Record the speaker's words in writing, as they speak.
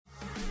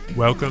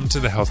Welcome to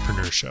the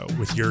Healthpreneur Show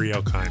with Yuri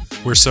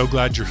Elkheim. We're so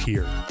glad you're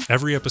here.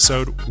 Every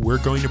episode, we're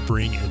going to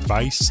bring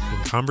advice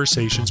and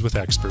conversations with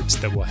experts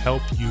that will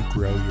help you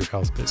grow your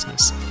health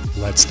business.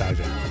 Let's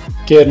dive in.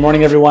 Good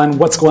morning, everyone.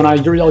 What's going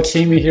on? Yuri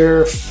Elkheim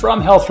here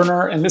from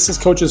Healthpreneur, and this is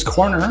Coach's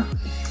Corner.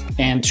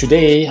 And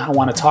today, I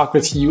want to talk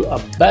with you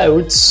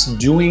about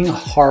doing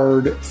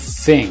hard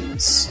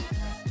things.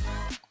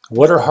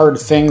 What are hard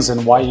things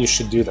and why you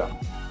should do them?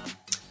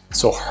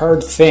 So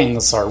hard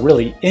things are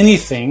really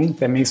anything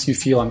that makes you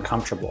feel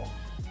uncomfortable.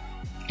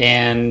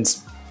 And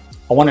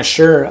I want to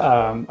share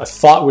a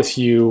thought with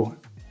you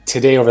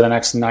today over the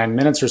next 9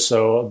 minutes or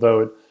so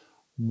about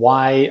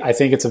why I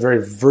think it's a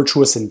very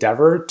virtuous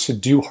endeavor to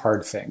do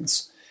hard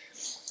things.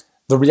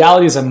 The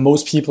reality is that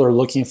most people are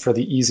looking for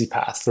the easy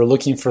path. They're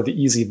looking for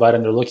the easy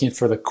button. They're looking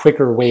for the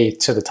quicker way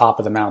to the top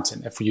of the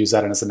mountain, if we use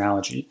that as an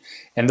analogy.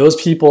 And those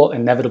people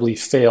inevitably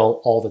fail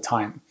all the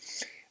time.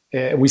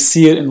 We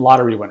see it in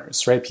lottery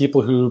winners, right?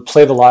 People who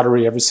play the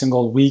lottery every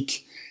single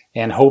week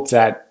and hope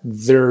that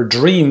their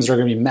dreams are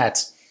going to be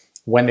met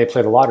when they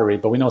play the lottery.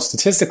 But we know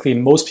statistically,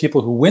 most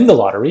people who win the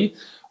lottery,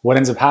 what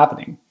ends up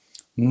happening?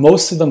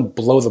 Most of them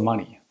blow the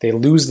money. They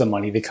lose the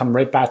money. They come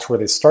right back to where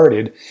they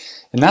started.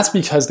 And that's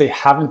because they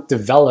haven't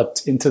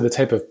developed into the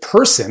type of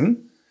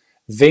person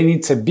they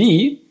need to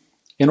be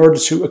in order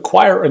to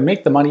acquire and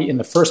make the money in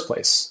the first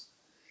place.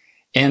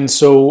 And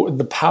so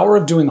the power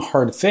of doing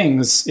hard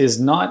things is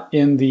not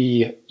in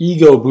the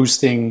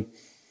ego-boosting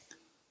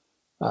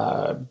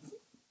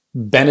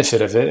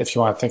benefit of it, if you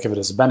want to think of it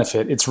as a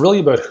benefit. It's really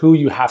about who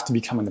you have to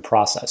become in the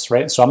process,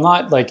 right? So I'm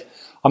going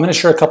to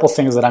share a couple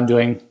things that I'm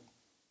doing,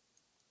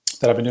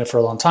 that I've been doing for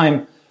a long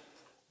time,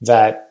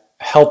 that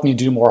help me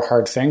do more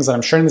hard things. And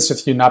I'm sharing this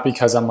with you not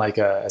because I'm like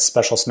a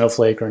special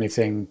snowflake or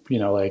anything,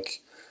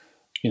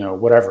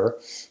 whatever.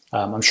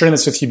 I'm sharing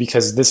this with you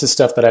because this is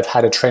stuff that I've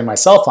had to train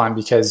myself on,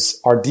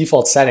 because our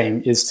default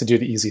setting is to do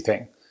the easy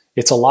thing.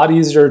 It's a lot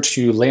easier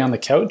to lay on the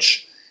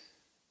couch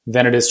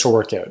than it is to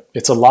work out.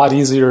 It's a lot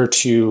easier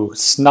to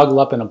snuggle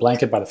up in a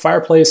blanket by the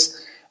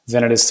fireplace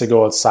than it is to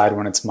go outside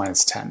when it's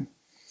minus 10.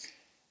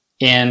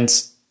 And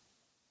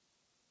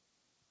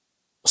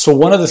so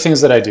one of the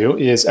things that I do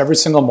is every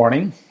single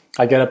morning,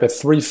 I get up at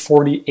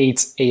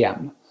 3:48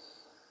 a.m.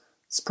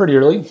 It's pretty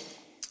early.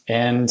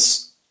 And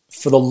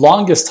for the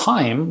longest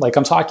time, like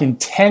I'm talking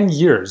 10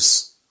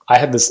 years, I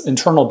had this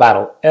internal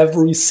battle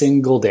every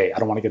single day. I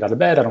don't want to get out of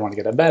bed. I don't want to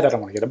get out of bed. I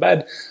don't want to get out of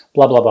bed.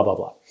 Blah, blah, blah, blah,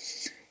 blah.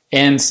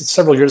 And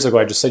several years ago,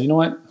 I just said, you know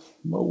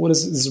what?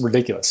 This is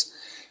ridiculous.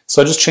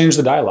 So I just changed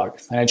the dialogue.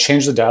 And I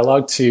changed the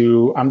dialogue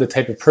to, I'm the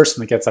type of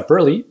person that gets up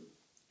early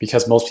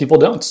because most people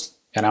don't.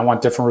 And I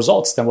want different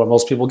results than what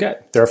most people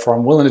get. Therefore,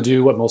 I'm willing to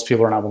do what most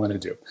people are not willing to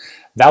do.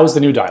 That was the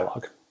new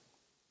dialogue.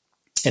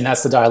 And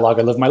that's the dialogue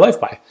I live my life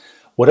by.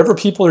 Whatever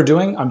people are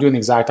doing, I'm doing the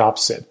exact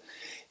opposite.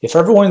 If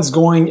everyone's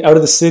going out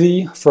of the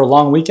city for a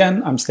long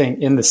weekend, I'm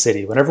staying in the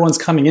city. When everyone's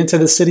coming into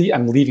the city,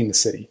 I'm leaving the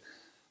city,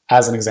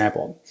 as an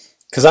example.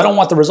 Because I don't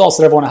want the results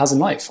that everyone has in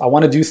life. I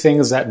want to do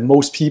things that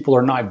most people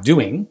are not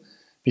doing,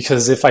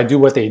 because if I do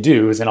what they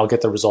do, then I'll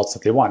get the results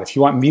that they want. If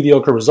you want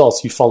mediocre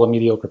results, you follow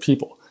mediocre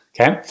people,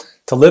 okay?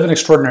 To live an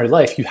extraordinary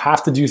life, you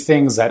have to do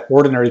things that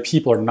ordinary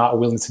people are not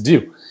willing to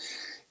do.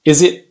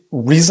 Is it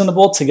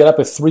reasonable to get up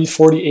at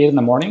 3:48 in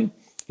the morning?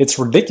 It's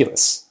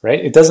ridiculous,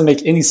 right? It doesn't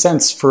make any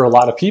sense for a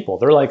lot of people.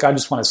 They're like, I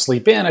just want to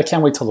sleep in. I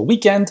can't wait till the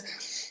weekend.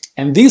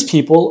 And these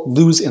people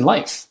lose in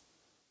life,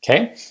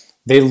 okay?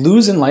 They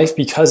lose in life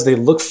because they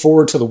look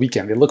forward to the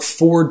weekend. They look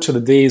forward to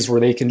the days where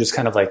they can just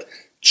kind of like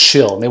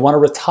chill and they want to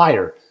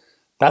retire.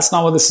 That's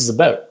not what this is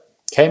about,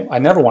 okay? I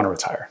never want to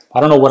retire. I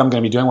don't know what I'm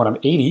going to be doing when I'm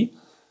 80.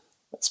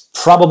 It's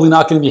probably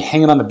not going to be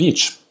hanging on the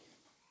beach.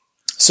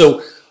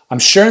 So I'm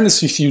sharing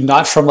this with you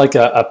not from like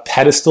a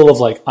pedestal of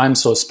like, I'm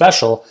so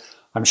special.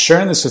 I'm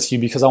sharing this with you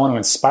because I want to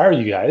inspire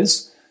you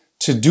guys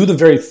to do the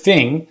very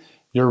thing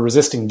you're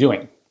resisting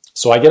doing.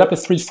 So I get up at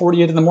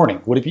 3:48 in the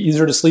morning. Would it be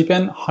easier to sleep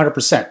in?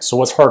 100%. So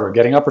what's harder,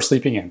 getting up or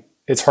sleeping in?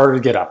 It's harder to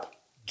get up.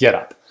 Get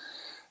up.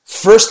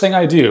 First thing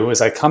I do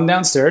is I come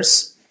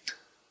downstairs.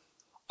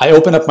 I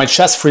open up my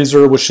chest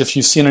freezer, which if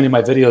you've seen any of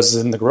my videos is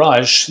in the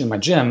garage, in my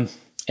gym,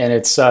 and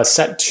it's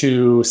set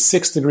to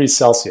 6 degrees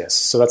Celsius.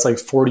 So that's like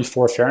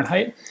 44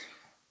 Fahrenheit.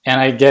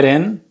 And I get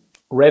in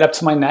right up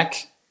to my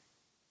neck,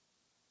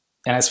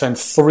 and I spend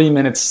 3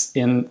 minutes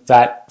in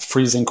that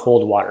freezing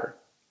cold water.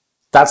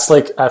 That's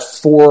like at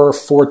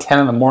 4:10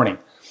 in the morning.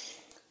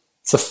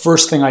 It's the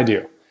first thing I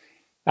do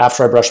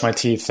after I brush my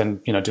teeth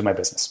and do my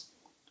business.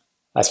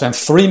 I spend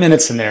 3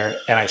 minutes in there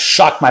and I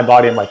shock my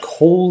body. I'm like,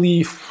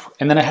 holy,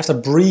 and then I have to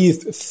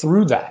breathe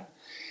through that.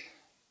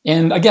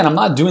 And again, I'm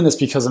not doing this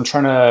because I'm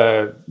trying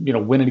to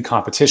win any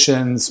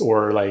competitions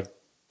or like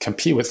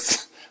compete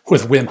with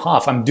Wim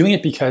Hof. I'm doing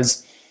it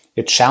because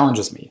it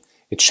challenges me.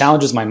 It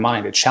challenges my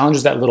mind. It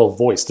challenges that little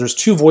voice. There's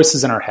two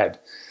voices in our head.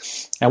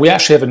 And we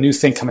actually have a new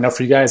thing coming out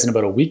for you guys in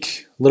about a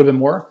week, a little bit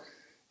more.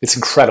 It's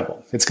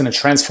incredible. It's going to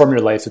transform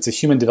your life. It's a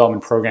human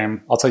development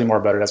program. I'll tell you more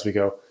about it as we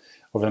go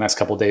over the next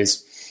couple of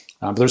days.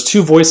 But there's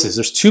two voices.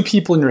 There's two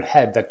people in your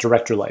head that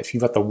direct your life.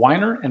 You've got the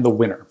whiner and the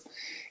winner.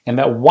 And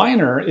that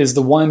whiner is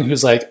the one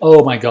who's like,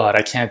 oh my God,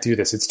 I can't do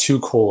this. It's too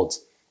cold.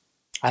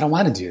 I don't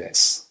want to do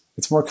this.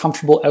 It's more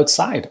comfortable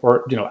outside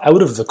or,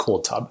 out of the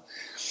cold tub.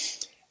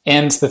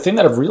 And the thing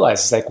that I've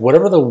realized is like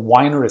whatever the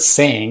whiner is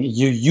saying,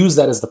 you use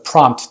that as the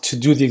prompt to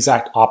do the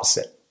exact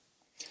opposite.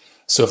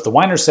 So if the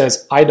whiner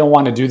says, I don't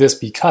want to do this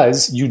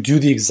because, you do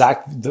the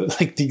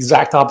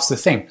exact opposite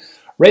thing.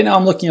 Right now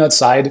I'm looking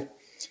outside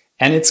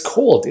and it's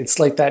cold. It's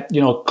like that,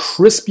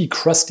 crispy,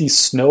 crusty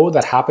snow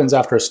that happens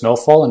after a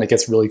snowfall and it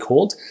gets really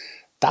cold.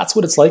 That's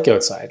what it's like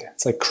outside.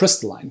 It's like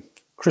crystalline.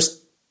 I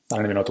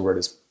don't even know what the word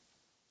is.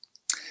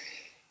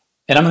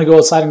 And I'm going to go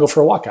outside and go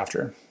for a walk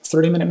after.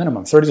 30-minute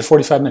minimum, 30 to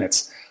 45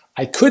 minutes.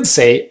 I could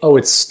say, oh,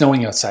 it's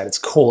snowing outside. It's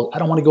cold. I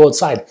don't want to go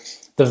outside.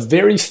 The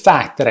very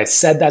fact that I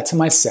said that to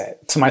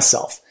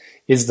myself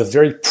is the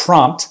very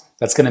prompt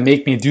that's going to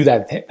make me do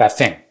that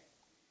thing,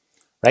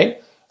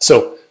 right?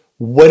 So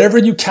whatever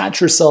you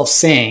catch yourself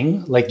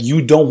saying, like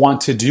you don't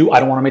want to do, I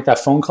don't want to make that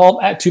phone call.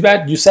 Too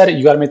bad, you said it.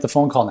 You got to make the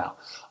phone call now.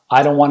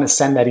 I don't want to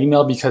send that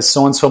email because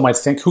so-and-so might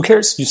think, who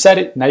cares? You said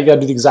it. Now you got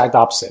to do the exact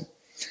opposite.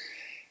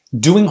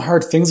 Doing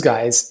hard things,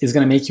 guys, is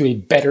going to make you a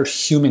better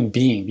human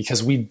being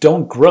because we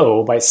don't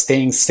grow by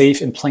staying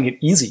safe and playing it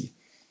easy.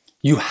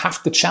 You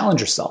have to challenge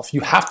yourself.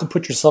 You have to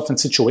put yourself in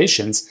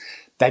situations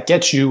that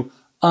get you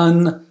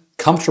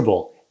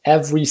uncomfortable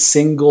every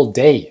single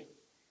day.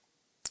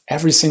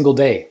 Every single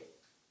day,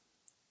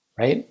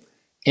 right?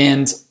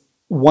 And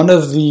one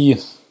of the,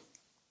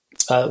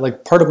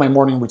 part of my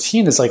morning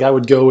routine is like I have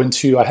a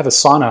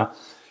sauna,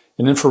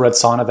 an infrared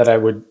sauna that I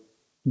would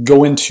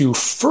go into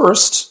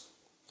first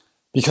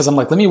because I'm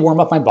like, let me warm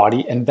up my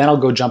body and then I'll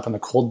go jump in the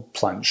cold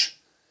plunge.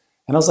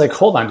 And I was like,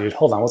 hold on, dude,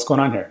 what's going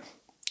on here?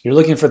 You're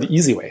looking for the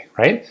easy way,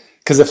 right?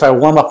 Because if I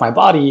warm up my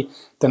body,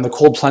 then the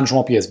cold plunge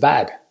won't be as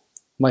bad. I'm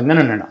like, no.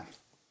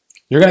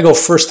 You're going to go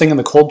first thing in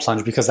the cold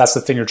plunge because that's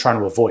the thing you're trying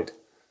to avoid.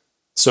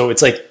 So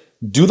it's like,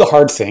 do the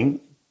hard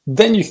thing,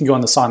 then you can go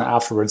in the sauna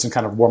afterwards and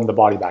kind of warm the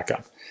body back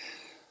up.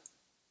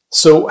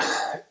 So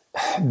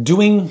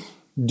doing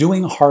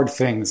hard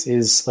things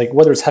is like,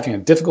 whether it's having a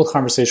difficult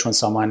conversation with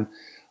someone,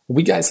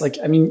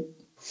 the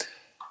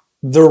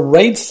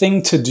right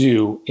thing to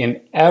do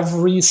in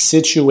every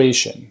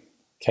situation,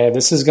 okay,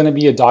 this is going to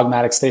be a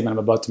dogmatic statement I'm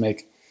about to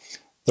make.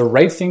 The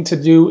right thing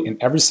to do in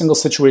every single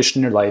situation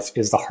in your life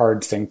is the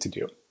hard thing to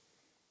do.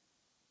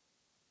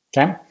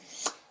 Okay?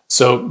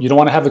 So you don't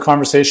want to have the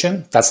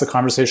conversation. That's the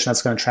conversation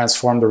that's going to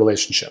transform the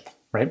relationship,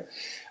 right?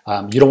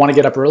 You don't want to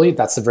get up early.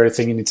 That's the very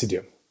thing you need to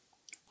do.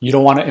 You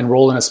don't want to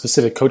enroll in a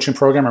specific coaching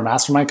program or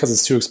mastermind because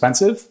it's too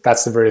expensive.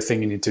 That's the very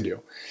thing you need to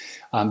do.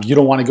 You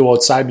don't want to go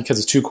outside because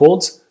it's too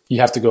cold.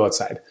 You have to go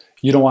outside.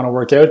 You don't want to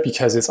work out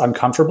because it's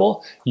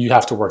uncomfortable. You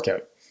have to work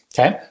out,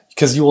 okay?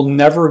 Because you will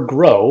never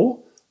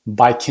grow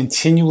by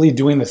continually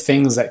doing the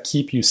things that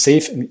keep you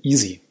safe and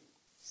easy.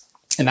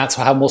 And that's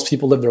how most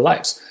people live their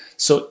lives.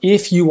 So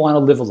if you want to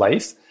live a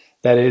life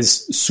that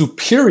is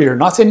superior,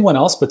 not to anyone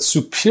else, but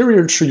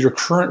superior to your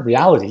current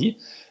reality,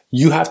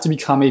 you have to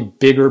become a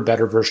bigger,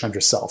 better version of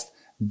yourself.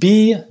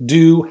 Be,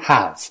 do,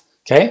 have,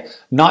 okay?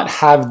 Not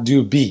have,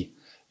 do, be.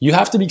 You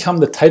have to become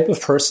the type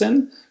of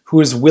person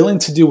who is willing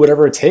to do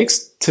whatever it takes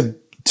to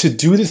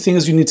do the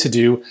things you need to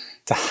do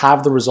to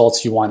have the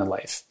results you want in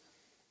life.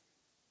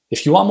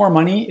 If you want more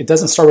money, it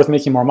doesn't start with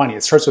making more money.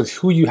 It starts with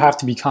who you have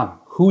to become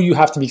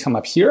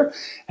up here,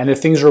 and the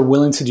things you're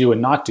willing to do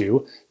and not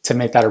do to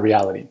make that a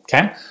reality,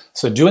 okay?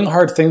 So doing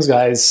hard things,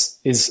 guys,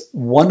 is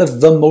one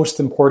of the most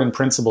important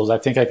principles I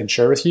think I can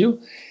share with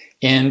you.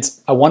 And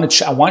I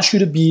want you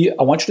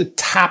to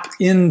tap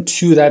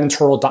into that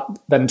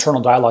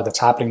internal dialogue that's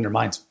happening in your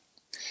mind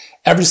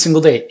every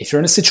single day. If you're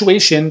in a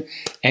situation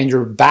and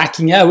you're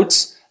backing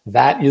out,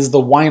 that is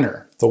the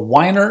whiner,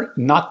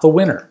 not the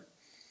winner.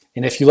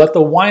 And if you let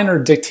the whiner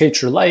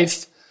dictate your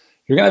life,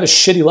 you're going to have a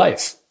shitty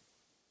life.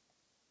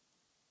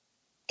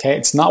 Okay.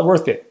 It's not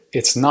worth it.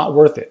 It's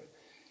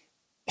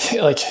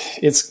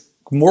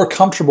more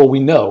comfortable.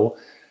 We know,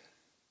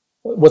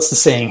 what's the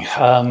saying?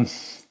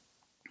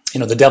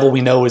 The devil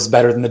we know is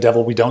better than the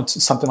devil we don't,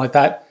 something like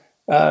that.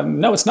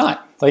 No, it's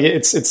not.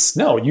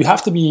 No, you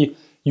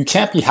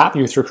can't be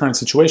happy with your current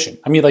situation.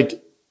 Let me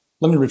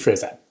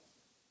rephrase that.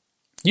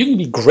 You can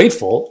be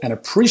grateful and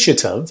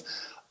appreciative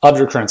of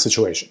your current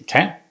situation,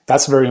 okay?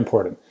 That's very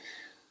important.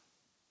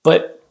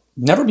 But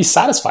never be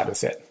satisfied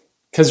with it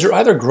because you're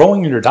either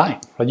growing or you're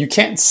dying. You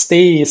can't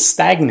stay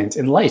stagnant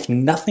in life.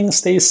 Nothing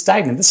stays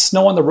stagnant. The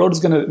snow on the road is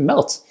going to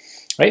melt,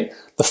 right?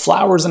 The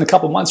flowers in a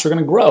couple months are going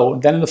to grow.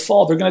 Then in the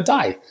fall, they're going to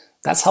die.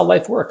 That's how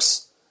life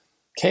works.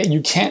 Okay,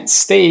 you can't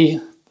stay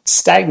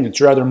stagnant.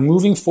 You're either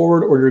moving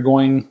forward or you're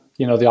going,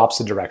 the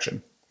opposite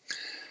direction.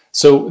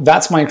 So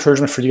that's my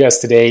encouragement for you guys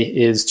today: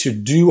 is to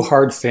do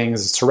hard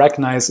things, is to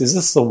recognize, is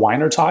this the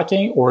whiner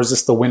talking or is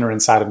this the winner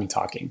inside of me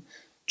talking?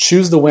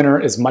 Choose the winner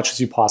as much as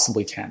you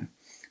possibly can,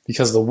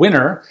 because the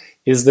winner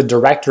is the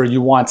director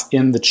you want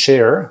in the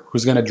chair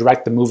who's going to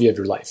direct the movie of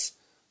your life.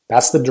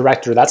 That's the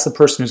director. That's the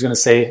person who's going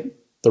to say,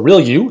 the real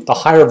you, the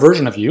higher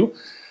version of you,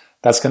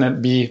 that's going to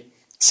be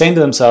saying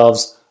to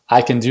themselves,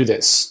 I can do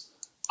this.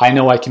 I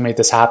know I can make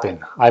this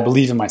happen. I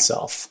believe in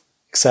myself,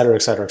 et cetera,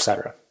 et cetera, et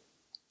cetera.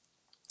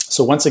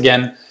 So once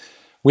again,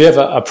 we have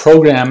a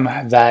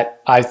program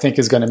that I think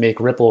is going to make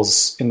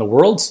ripples in the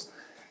world.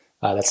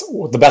 That's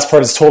the best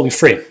part, is totally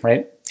free,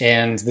 right?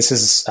 And this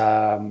is, it's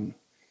going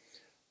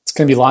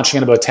to be launching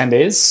in about 10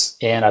 days.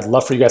 And I'd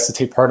love for you guys to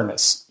take part in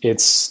this.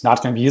 It's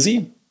not going to be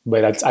easy,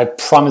 but I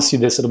promise you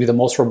this, it'll be the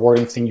most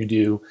rewarding thing you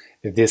do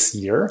this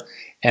year.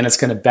 And it's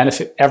going to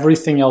benefit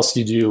everything else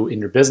you do in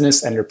your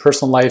business and your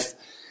personal life.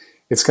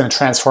 It's going to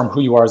transform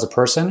who you are as a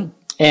person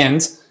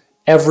and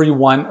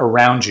everyone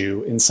around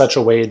you in such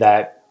a way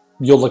that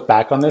you'll look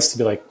back on this to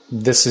be like,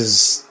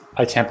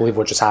 I can't believe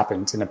what just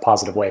happened, in a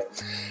positive way.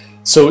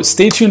 So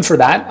stay tuned for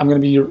that. I'm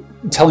going to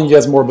be telling you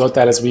guys more about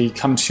that as we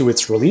come to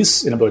its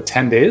release in about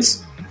 10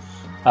 days.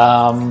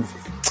 But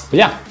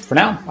yeah, for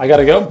now, I got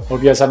to go.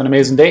 Hope you guys have an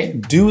amazing day.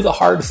 Do the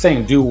hard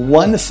thing. Do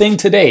one thing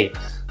today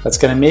that's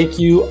going to make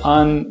you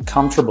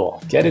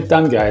uncomfortable. Get it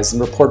done, guys,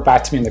 and report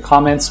back to me in the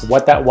comments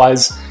what that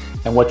was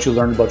and what you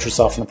learned about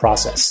yourself in the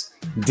process.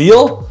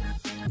 Deal?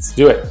 Let's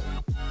do it.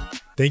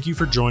 Thank you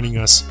for joining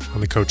us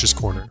on the Coach's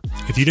Corner.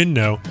 If you didn't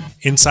know,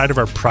 inside of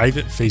our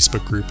private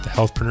Facebook group, the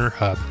Healthpreneur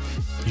Hub,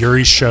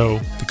 Yuri's show,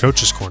 The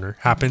Coach's Corner,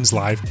 happens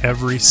live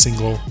every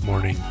single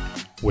morning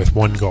with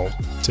one goal: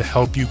 to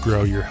help you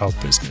grow your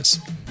health business.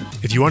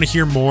 If you want to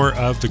hear more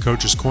of The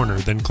Coach's Corner,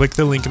 then click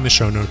the link in the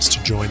show notes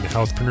to join the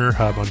Healthpreneur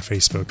Hub on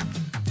Facebook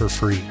for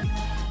free.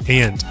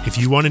 And if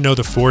you want to know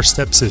the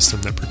 4-step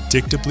system that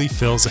predictably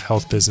fills a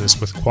health business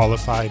with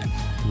qualified,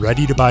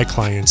 ready-to-buy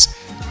clients,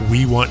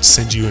 we want to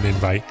send you an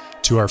invite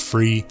to our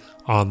free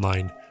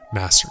online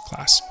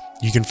masterclass.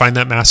 You can find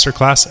that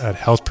masterclass at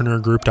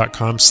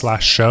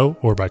healthpreneurgroup.com/show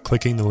or by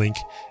clicking the link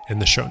in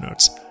the show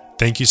notes.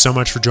 Thank you so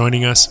much for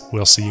joining us.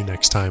 We'll see you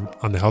next time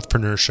on the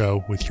Healthpreneur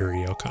Show with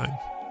Yuri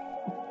Elkheim.